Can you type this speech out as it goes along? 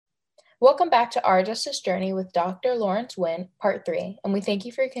Welcome back to Our Justice Journey with Dr. Lawrence Winn, Part 3, and we thank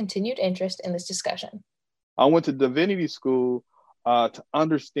you for your continued interest in this discussion. I went to divinity school to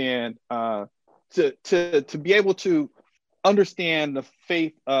understand, to be able to understand the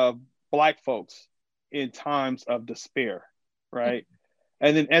faith of Black folks in times of despair, right?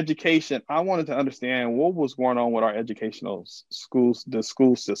 And then education, I wanted to understand what was going on with our educational schools, the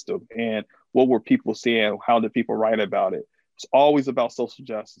school system, and what were people saying? How did people write about it? It's always about social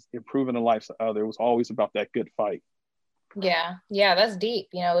justice, improving the lives of others. It was always about that good fight. Yeah, that's deep.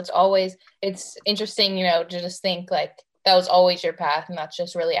 It's interesting, to just think like that was always your path, and that's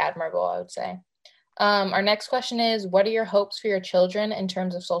just really admirable, I would say. Our next question is, what are your hopes for your children in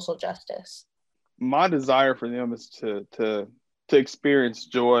terms of social justice? My desire for them is to experience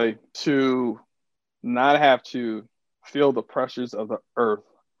joy, to not have to feel the pressures of the earth.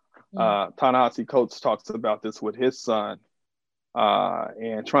 Ta-Nehisi Coates talks about this with his son,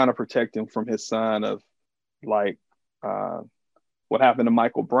 and trying to protect him from his son of like what happened to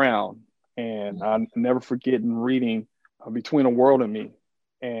Michael Brown. And I never forget in reading Between a World and Me,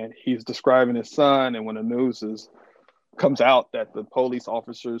 and he's describing his son, and when the comes out that the police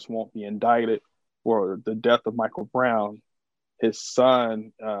officers won't be indicted for the death of Michael Brown, his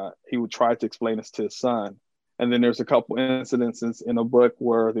son, he would try to explain this to his son. And then there's a couple incidences in a book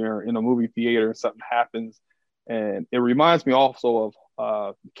where they're in a movie theater and something happens. And it reminds me also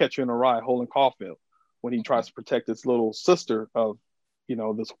of Catcher in the Rye, Holden Caulfield, when he tries to protect his little sister of,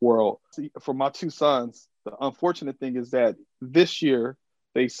 this world. For my two sons, the unfortunate thing is that this year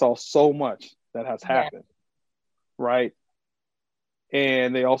they saw so much that has happened, right?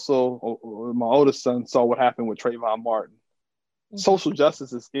 And they also, my oldest son saw what happened with Trayvon Martin. Social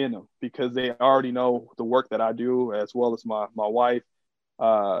justice is in them because they already know the work that I do, as well as my wife,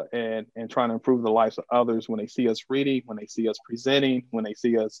 and trying to improve the lives of others when they see us reading, when they see us presenting, when they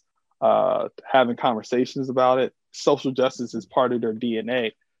see us having conversations about it. Social justice is part of their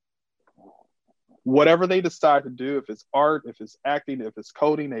DNA. Whatever they decide to do, if it's art, if it's acting, if it's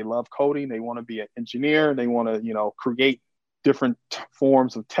coding, they love coding. They want to be an engineer. They want to, create different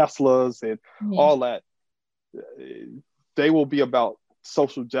forms of Teslas and all that. They will be about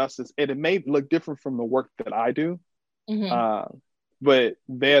social justice, and it may look different from the work that I do, but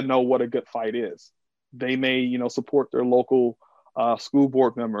they'll know what a good fight is. They may, support their local school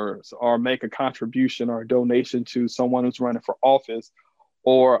board members, or make a contribution or a donation to someone who's running for office,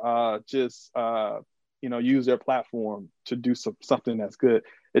 or just use their platform to do something that's good.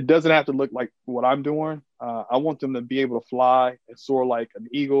 It doesn't have to look like what I'm doing. I want them to be able to fly and soar like an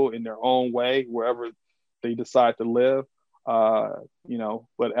eagle in their own way, wherever they decide to live.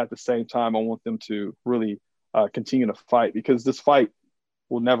 But at the same time, I want them to really continue to fight, because this fight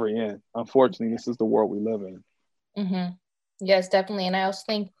will never end. Unfortunately, this is the world we live in. Yes, definitely. And I also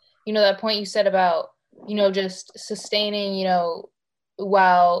think, that point you said about, just sustaining,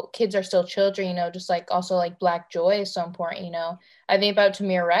 while kids are still children, just like also like Black joy is so important. I think about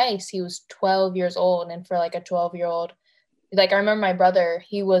Tamir Rice. He was 12 years old, and for like a 12-year-old, like I remember my brother,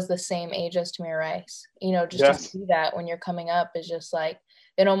 he was the same age as Tamir Rice. Just to see that when you're coming up is just like,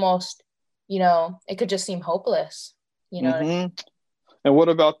 it almost, it could just seem hopeless. And what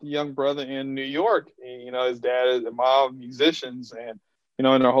about the young brother in New York? His dad and mom musicians, and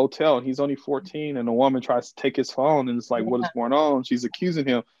in their hotel, and he's only 14, and a woman tries to take his phone, and it's like, what is going on? She's accusing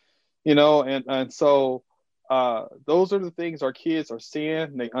him, and so those are the things our kids are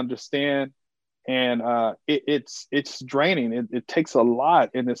seeing. They understand. And it's draining. It takes a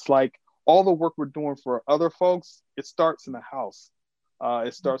lot, and it's like all the work we're doing for other folks, it starts in the house.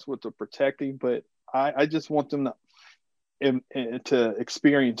 It starts with the protecting, but I just want them to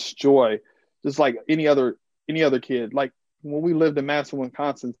experience joy, just like any other kid. Like when we lived in Madison,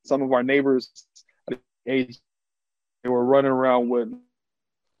 Wisconsin, some of our neighbors at the age, they were running around with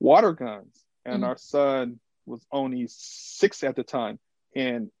water guns, and our son was only 6 at the time,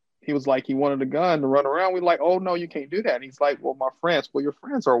 and he was like, he wanted a gun to run around. We're like, oh, no, you can't do that. And he's like, well, my friends, well, your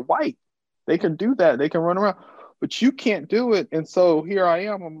friends are white. They can do that. They can run around, but you can't do it. And so here I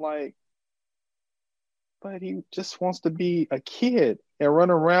am. I'm like, but he just wants to be a kid and run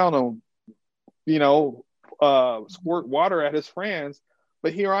around and, squirt water at his friends.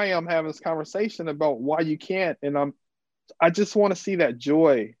 But here I am having this conversation about why you can't. And I just want to see that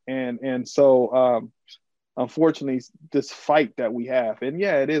joy. And so, unfortunately, this fight that we have, and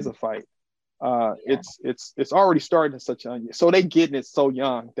yeah, it is a fight. It's already starting at such young, so they getting it so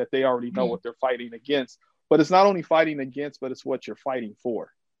young that they already know what they're fighting against. But it's not only fighting against, but it's what you're fighting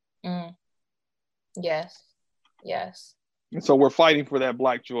for. Yes. And so we're fighting for that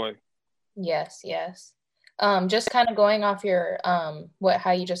Black joy. Yes. Just kind of going off your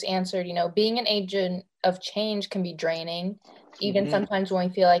how you just answered, being an agent of change can be draining, even Mm-hmm. sometimes when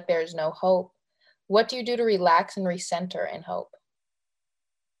we feel like there's no hope. What do you do to relax and recenter in hope?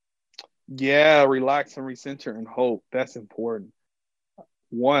 Yeah, relax and recenter and hope. That's important.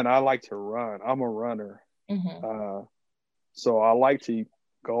 One, I like to run. I'm a runner. Mm-hmm. Uh, so I like to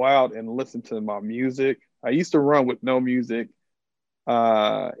go out and listen to my music. I used to run with no music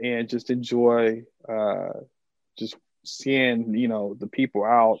and just enjoy just seeing, the people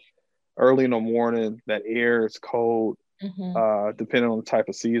out early in the morning. That air is cold, Mm-hmm. depending on the type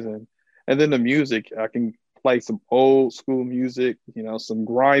of season. And then the music, I can play some old school music, some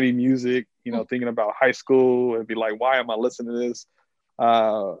grimy music, thinking about high school and be like, why am I listening to this?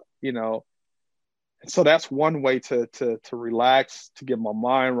 Uh, you know, so that's one way to relax, to get my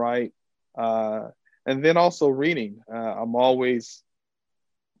mind right. Uh, and then also reading. I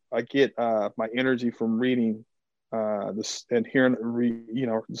get my energy from reading this and hearing,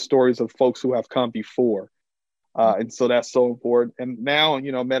 the stories of folks who have come before. And so that's so important. And now,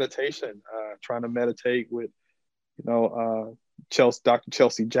 meditation, trying to meditate with, Dr.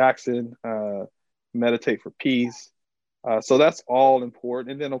 Chelsea Jackson, meditate for peace. So that's all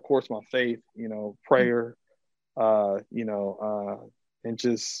important. And then, of course, my faith, prayer, and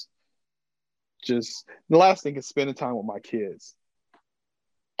just the last thing is spending time with my kids.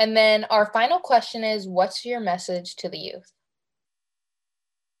 And then our final question is, what's your message to the youth?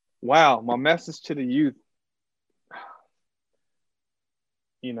 Wow, my message to the youth,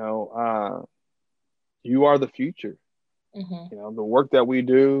 you know, uh, you are the future. Mm-hmm. The work that we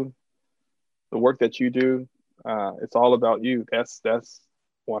do, the work that you do, it's all about you. That's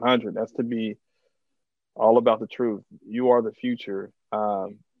 100. That's to be all about the truth. You are the future.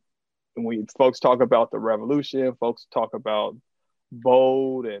 And folks talk about the revolution, folks talk about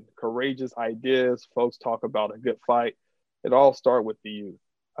bold and courageous ideas, folks talk about a good fight. It all starts with the youth.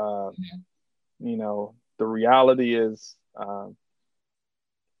 Um, the reality is,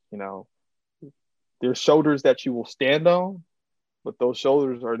 you know, there's shoulders that you will stand on, but those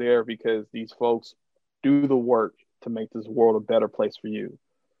shoulders are there because these folks do the work to make this world a better place for you.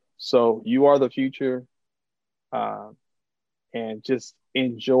 So you are the future, uh, and just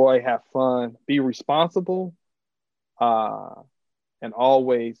enjoy, have fun, be responsible, uh, and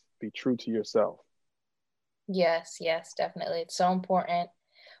always be true to yourself. Yes, yes, definitely. It's so important.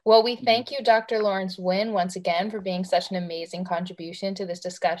 Well, we Mm-hmm. thank you, Dr. Lawrence Winn, once again for being such an amazing contribution to this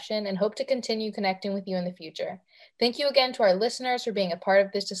discussion and hope to continue connecting with you in the future. Thank you again to our listeners for being a part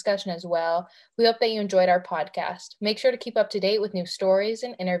of this discussion as well. We hope that you enjoyed our podcast. Make sure to keep up to date with new stories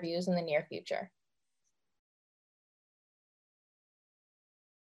and interviews in the near future.